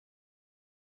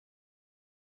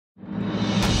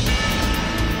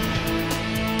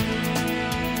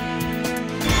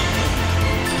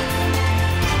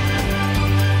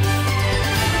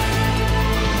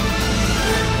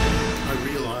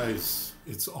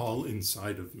all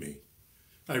inside of me.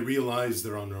 I realize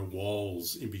there are no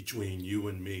walls in between you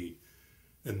and me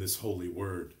and this holy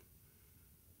word.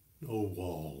 No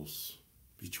walls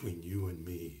between you and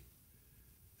me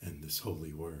and this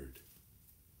holy word.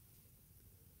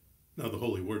 Now, the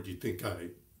holy word you'd think I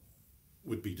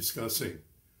would be discussing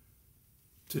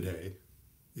today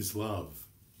is love,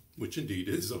 which indeed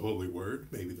is a holy word,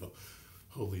 maybe the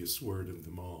holiest word of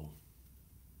them all.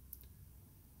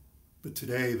 But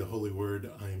today, the holy word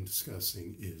I am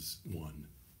discussing is one.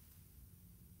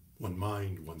 One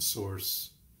mind, one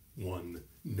source,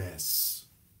 oneness.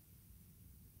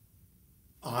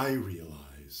 I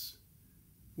realize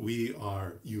we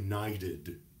are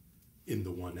united in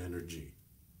the one energy.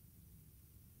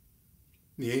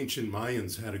 The ancient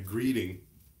Mayans had a greeting,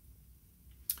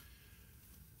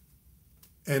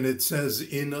 and it says,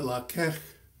 in lakech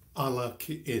ala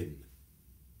ki'in.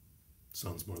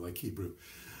 Sounds more like Hebrew,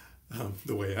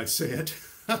 the way I say it.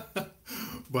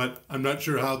 But I'm not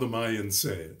sure how the Mayans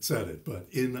said it, but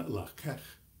in lakech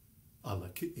ala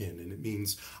ki'in. And it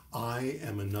means, I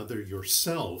am another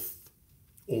yourself,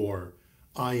 or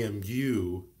I am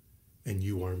you and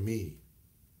you are me.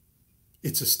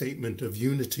 It's a statement of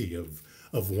unity,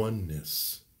 of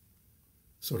oneness.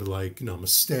 Sort of like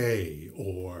namaste,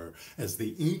 or as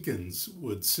the Incans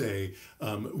would say,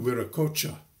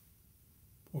 Wiracocha,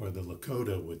 or the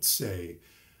Lakota would say,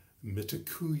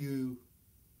 Mitakuyu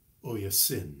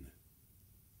Oyasin.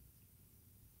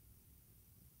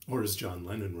 Or as John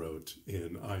Lennon wrote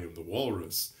in I Am the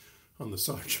Walrus on the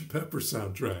Sgt. Pepper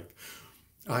soundtrack,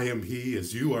 I am he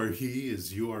as you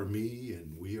are me,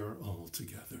 and we are all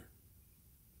together.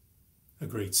 A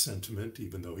great sentiment,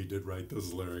 even though he did write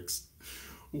those lyrics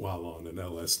while on an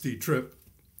LSD trip.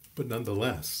 But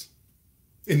nonetheless,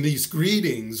 in these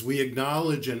greetings, we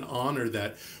acknowledge and honor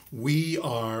that we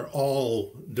are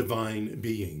all divine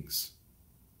beings.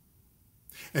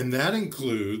 And that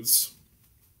includes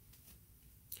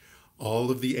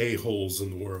all of the a-holes in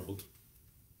the world.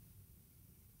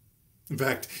 In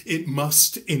fact, it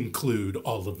must include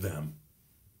all of them.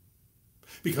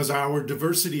 Because our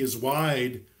diversity is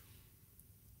wide,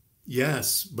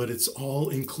 yes, but it's all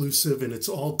inclusive and it's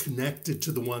all connected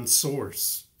to the one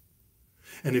source.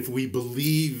 And if we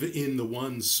believe in the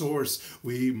one source,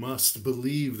 we must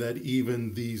believe that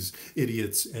even these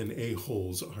idiots and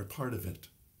a-holes are part of it.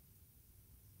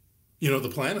 You know, the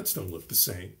planets don't look the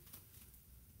same.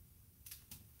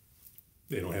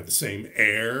 They don't have the same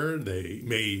air.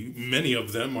 Many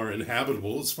of them are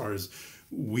inhabitable as far as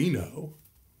we know.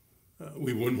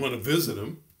 We wouldn't want to visit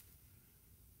them.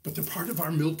 But they're part of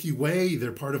our Milky Way.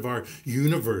 They're part of our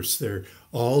universe. They're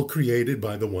all created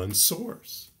by the one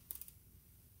source.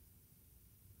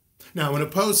 Now, in a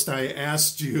post, I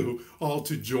asked you all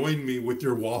to join me with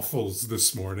your waffles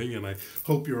this morning, and I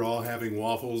hope you're all having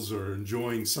waffles or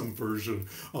enjoying some version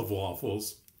of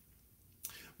waffles.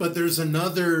 But there's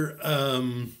another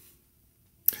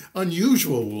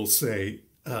unusual, we'll say,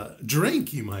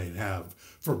 drink you might have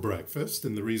for breakfast,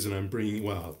 and the reason I'm bringing,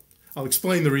 well, I'll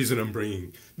explain the reason I'm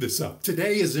bringing this up.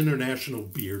 Today is International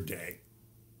Beer Day.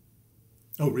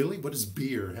 Oh, really? What does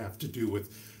beer have to do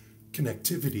with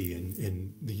connectivity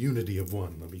and the unity of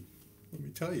one? Let me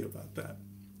tell you about that.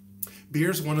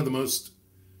 Beer is one of the most,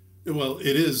 well,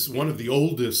 it is one of the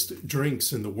oldest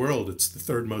drinks in the world. It's the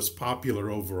third most popular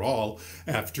overall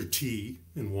after tea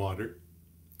and water.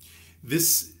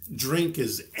 This drink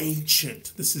is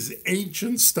ancient. This is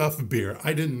ancient stuff, beer.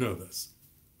 I didn't know this.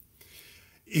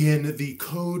 In the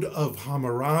Code of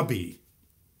Hammurabi,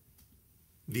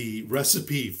 the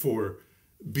recipe for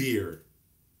beer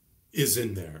is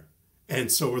in there.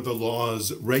 And so are the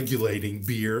laws regulating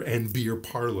beer and beer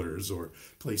parlors or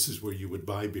places where you would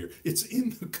buy beer. It's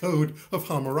in the Code of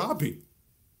Hammurabi.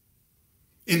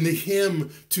 In the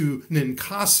hymn to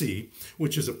Ninkasi,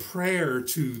 which is a prayer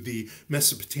to the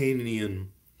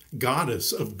Mesopotamian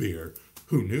goddess of beer,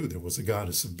 who knew there was a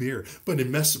goddess of beer? But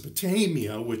in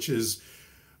Mesopotamia, which is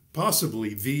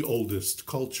possibly the oldest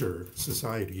culture,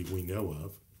 society we know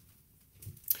of,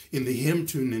 in the hymn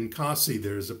to Ninkasi,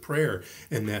 there is a prayer,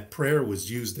 and that prayer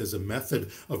was used as a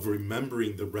method of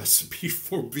remembering the recipe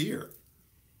for beer,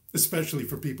 especially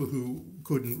for people who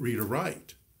couldn't read or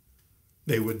write.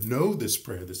 They would know this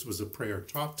prayer. This was a prayer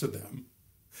taught to them,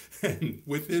 and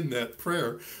within that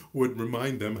prayer would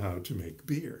remind them how to make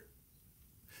beer.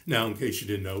 Now, in case you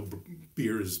didn't know,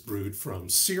 beer is brewed from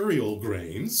cereal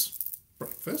grains,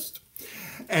 breakfast,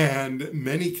 and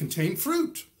many contain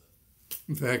fruit.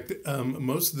 In fact,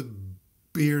 most of the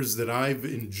beers that I've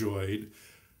enjoyed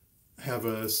have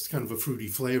a kind of a fruity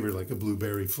flavor, like a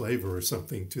blueberry flavor or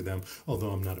something to them,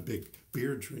 although I'm not a big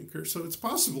beer drinker. So it's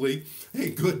possibly a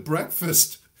good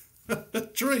breakfast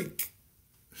Drink.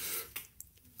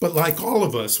 But like all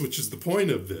of us, which is the point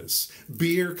of this,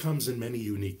 beer comes in many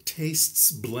unique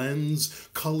tastes, blends,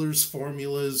 colors,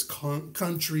 formulas,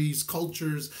 countries,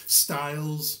 cultures,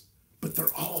 styles, but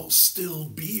they're all still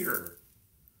beer.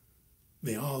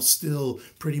 They all still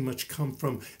pretty much come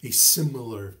from a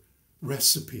similar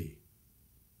recipe.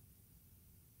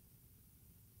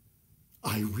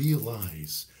 I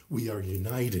realize we are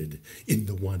united in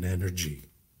the one energy.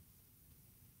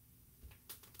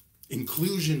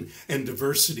 Inclusion and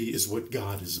diversity is what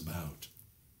God is about.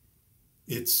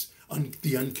 It's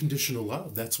the unconditional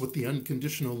love. That's what the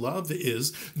unconditional love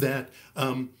is, that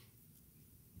the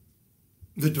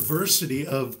diversity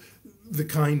of the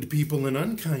kind people and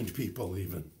unkind people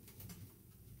even.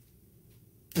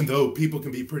 And though people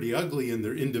can be pretty ugly in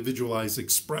their individualized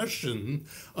expression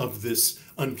of this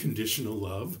unconditional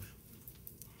love,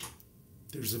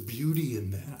 there's a beauty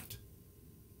in that.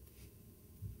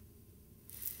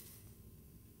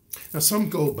 Now, some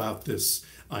go about this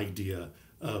idea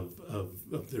of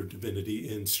their divinity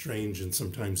in strange and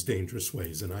sometimes dangerous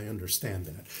ways, and I understand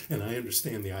that. And I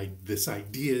understand this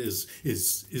idea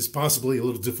is possibly a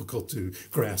little difficult to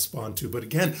grasp onto. But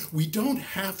again, we don't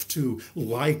have to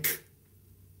like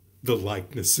the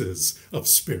likenesses of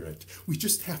spirit. We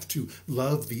just have to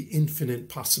love the infinite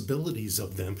possibilities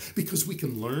of them, because we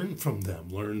can learn from them,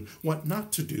 learn what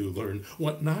not to do, learn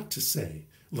what not to say,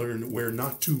 learn where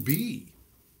not to be.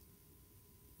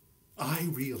 I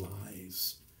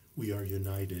realize we are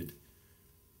united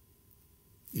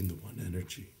in the one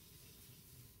energy.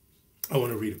 I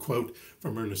want to read a quote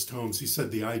from Ernest Holmes. He said,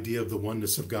 "The idea of the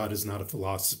oneness of God is not a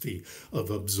philosophy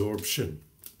of absorption.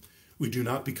 We do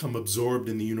not become absorbed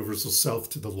in the universal self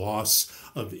to the loss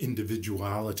of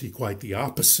individuality. Quite the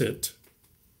opposite.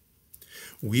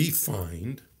 We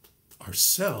find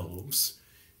ourselves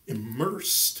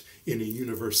immersed in a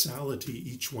universality,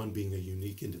 each one being a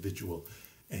unique individual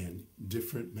and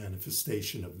different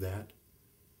manifestation of that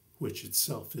which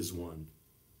itself is one,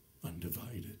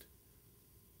 undivided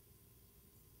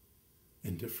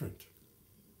and different.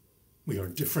 We are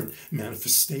different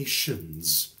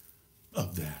manifestations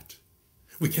of that.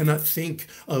 We cannot think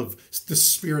of the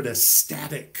spirit as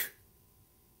static,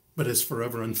 but as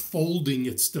forever unfolding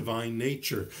its divine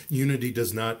nature. Unity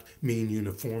does not mean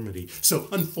uniformity. So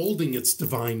unfolding its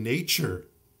divine nature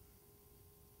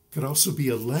could also be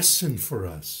a lesson for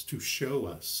us, to show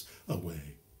us a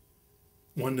way.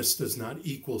 Oneness does not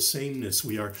equal sameness.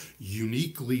 We are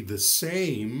uniquely the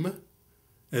same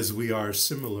as we are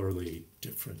similarly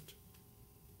different.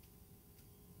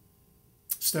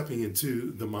 Stepping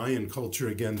into the Mayan culture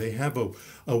again, they have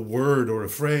a word or a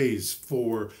phrase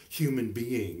for human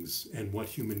beings and what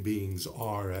human beings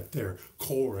are at their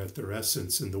core, at their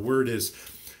essence. And the word is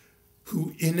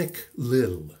Huinik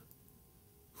Lil.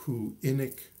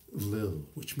 Huinik Lil,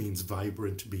 which means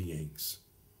vibrant beings.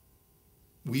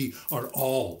 We are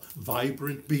all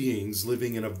vibrant beings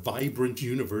living in a vibrant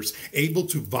universe, able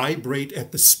to vibrate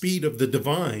at the speed of the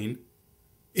divine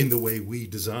in the way we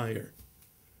desire.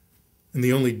 And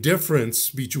the only difference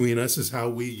between us is how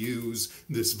we use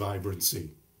this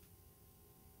vibrancy.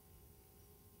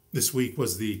 This week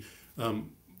was the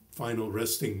final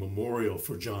resting memorial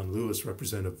for John Lewis,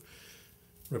 Representative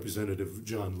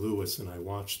John Lewis, and I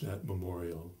watched that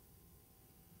memorial.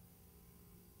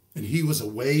 And he was a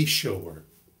way shower,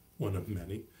 one of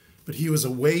many, but he was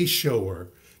a way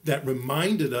shower that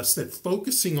reminded us that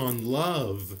focusing on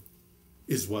love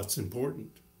is what's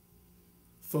important.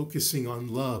 Focusing on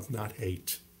love, not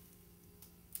hate.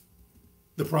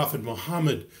 The Prophet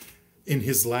Muhammad, in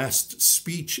his last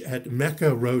speech at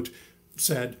Mecca,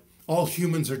 said, "All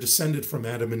humans are descended from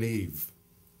Adam and Eve.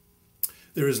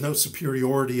 There is no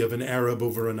superiority of an Arab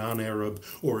over a non-Arab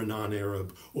or a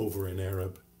non-Arab over an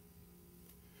Arab.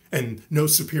 And no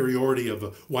superiority of a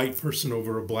white person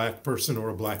over a black person or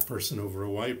a black person over a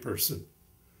white person,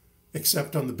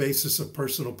 except on the basis of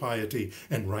personal piety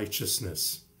and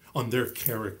righteousness, on their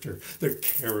character. Their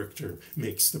character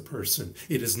makes the person.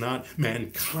 It is not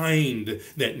mankind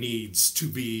that needs to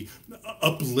be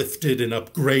uplifted and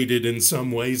upgraded in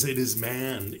some ways. It is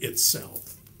man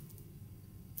itself,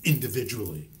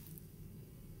 individually,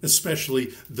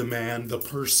 especially the man, the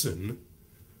person,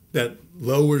 that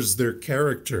lowers their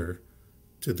character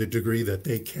to the degree that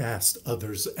they cast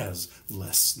others as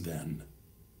less than.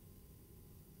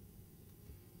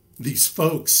 These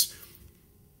folks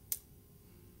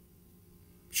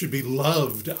should be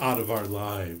loved out of our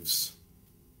lives,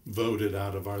 voted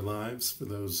out of our lives for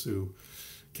those who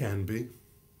can be.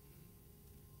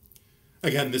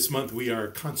 Again, this month we are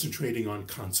concentrating on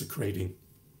consecrating.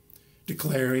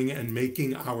 declaring and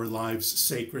making our lives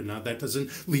sacred. Now, that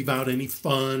doesn't leave out any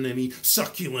fun, any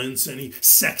succulence, any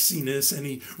sexiness,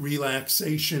 any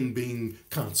relaxation being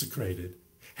consecrated.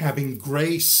 Having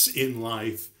grace in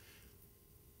life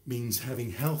means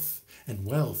having health and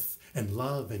wealth and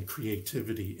love and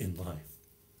creativity in life.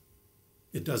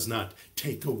 It does not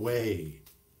take away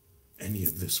any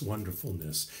of this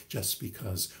wonderfulness just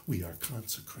because we are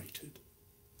consecrated.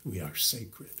 We are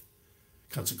sacred.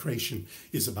 Consecration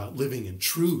is about living in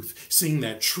truth, seeing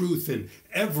that truth in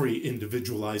every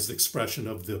individualized expression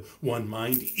of the one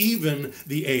mind, even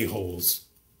the a-holes.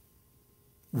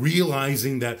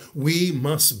 Realizing that we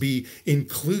must be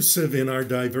inclusive in our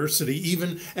diversity,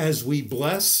 even as we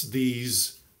bless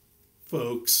these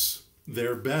folks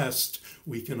their best,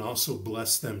 we can also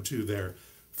bless them to their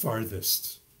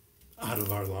farthest out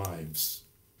of our lives,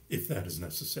 if that is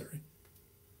necessary.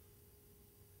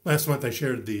 Last month I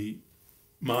shared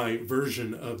my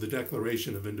version of the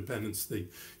Declaration of Independence, the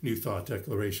New Thought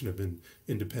Declaration of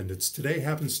Independence. Today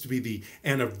happens to be the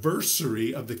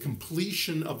anniversary of the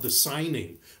completion of the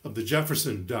signing of the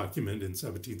Jefferson document in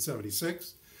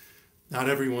 1776. Not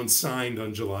everyone signed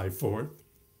on July 4th.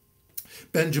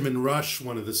 Benjamin Rush,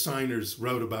 one of the signers,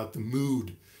 wrote about the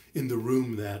mood in the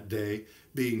room that day,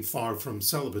 being far from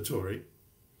celebratory.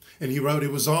 And he wrote,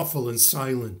 "It was awful and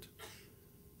silent,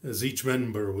 as each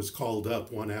member was called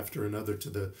up one after another to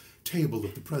the table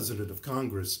of the President of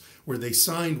Congress, where they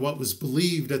signed what was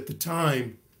believed at the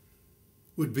time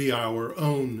would be our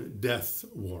own death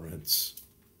warrants.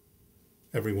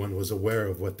 Everyone was aware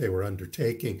of what they were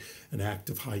undertaking, an act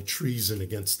of high treason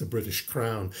against the British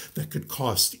Crown that could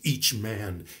cost each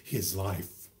man his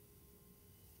life."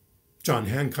 John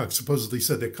Hancock supposedly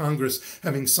said that Congress,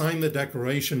 having signed the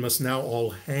Declaration, must now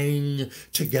all hang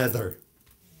together.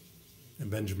 And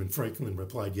Benjamin Franklin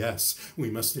replied, "Yes, we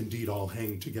must indeed all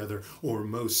hang together, or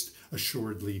most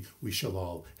assuredly we shall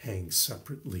all hang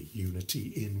separately, unity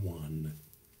in one."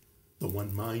 The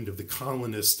one mind of the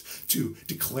colonist to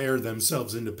declare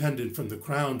themselves independent from the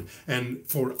crown, and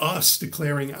for us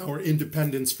declaring our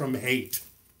independence from hate,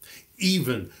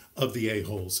 even of the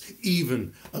a-holes,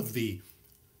 even of the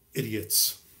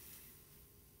idiots,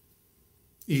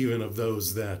 even of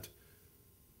those that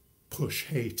push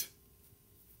hate.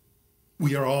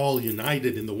 We are all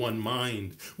united in the one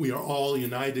mind. We are all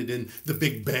united in the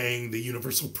Big Bang, the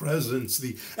universal presence,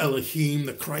 the Elohim,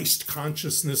 the Christ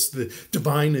consciousness, the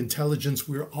divine intelligence.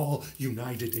 We're all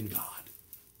united in God.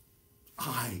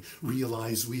 I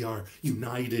realize we are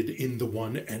united in the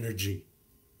one energy.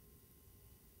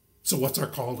 So what's our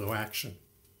call to action?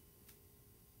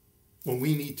 Well,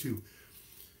 we need to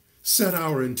set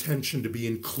our intention to be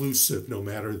inclusive no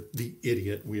matter the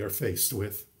idiot we are faced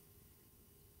with.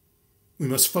 We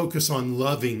must focus on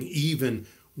loving even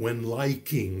when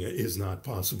liking is not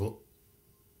possible.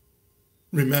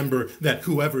 Remember that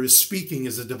whoever is speaking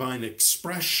is a divine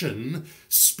expression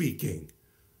speaking.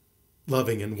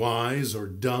 Loving and wise, or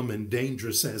dumb and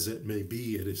dangerous as it may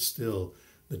be, it is still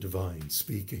the divine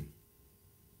speaking.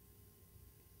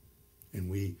 And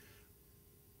we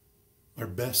are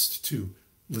best to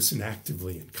listen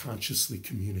actively and consciously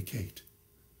communicate,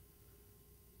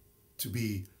 to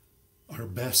be our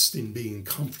best in being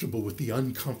comfortable with the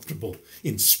uncomfortable,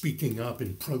 in speaking up,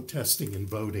 in protesting and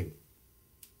voting.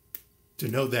 To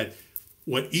know that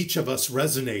what each of us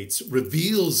resonates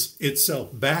reveals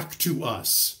itself back to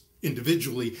us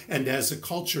individually and as a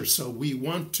culture. So we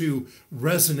want to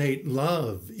resonate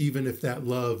love, even if that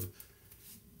love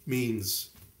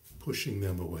means pushing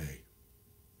them away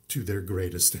to their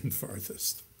greatest and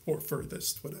farthest, or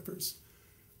furthest, whatever's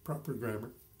proper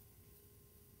grammar.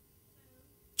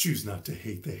 Choose not to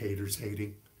hate the haters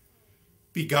hating.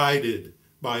 Be guided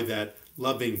by that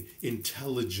loving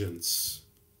intelligence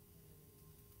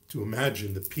to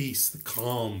imagine the peace, the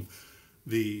calm,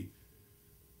 the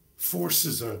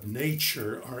forces of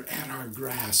nature are at our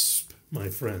grasp, my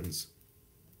friends,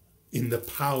 in the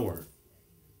power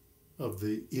of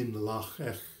the In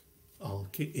Lachech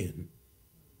Al-Ke'in.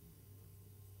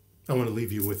 I want to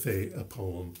leave you with a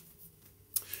poem.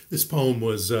 This poem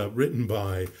was written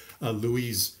by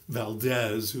Luis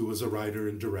Valdez, who was a writer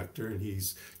and director, and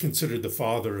he's considered the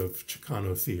father of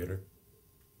Chicano theater.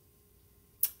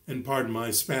 And pardon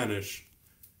my Spanish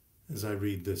as I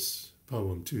read this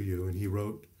poem to you. And he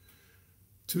wrote,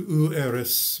 "Tu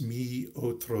eres mi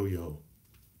otro yo.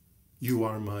 You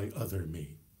are my other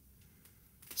me.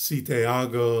 Si te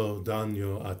hago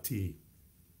daño a ti.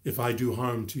 If I do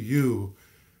harm to you,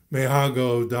 me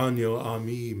hago daño a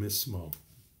mí mismo.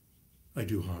 I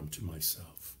do harm to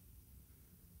myself.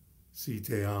 Si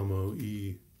te amo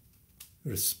y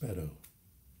respeto.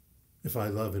 If I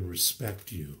love and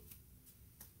respect you,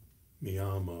 Mi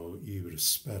amo y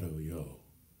respeto yo.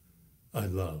 I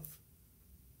love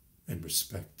and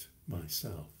respect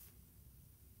myself.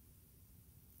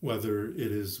 Whether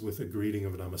it is with a greeting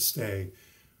of namaste,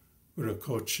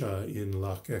 rakocha in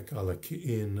lakek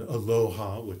in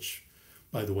aloha, which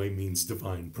by the way means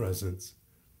divine presence,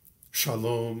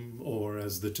 shalom, or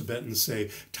as the Tibetans say,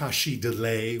 tashi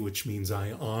delay, which means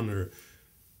I honor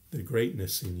the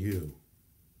greatness in you.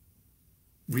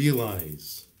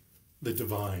 Realize the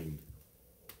divine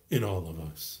in all of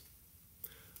us.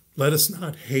 Let us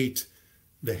not hate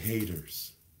the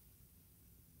haters.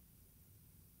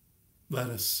 Let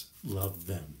us love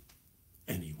them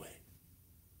anyway.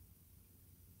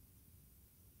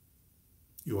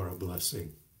 You are a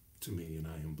blessing to me, and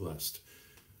I am blessed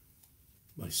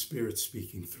by Spirit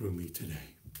speaking through me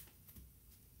today.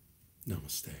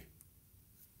 Namaste.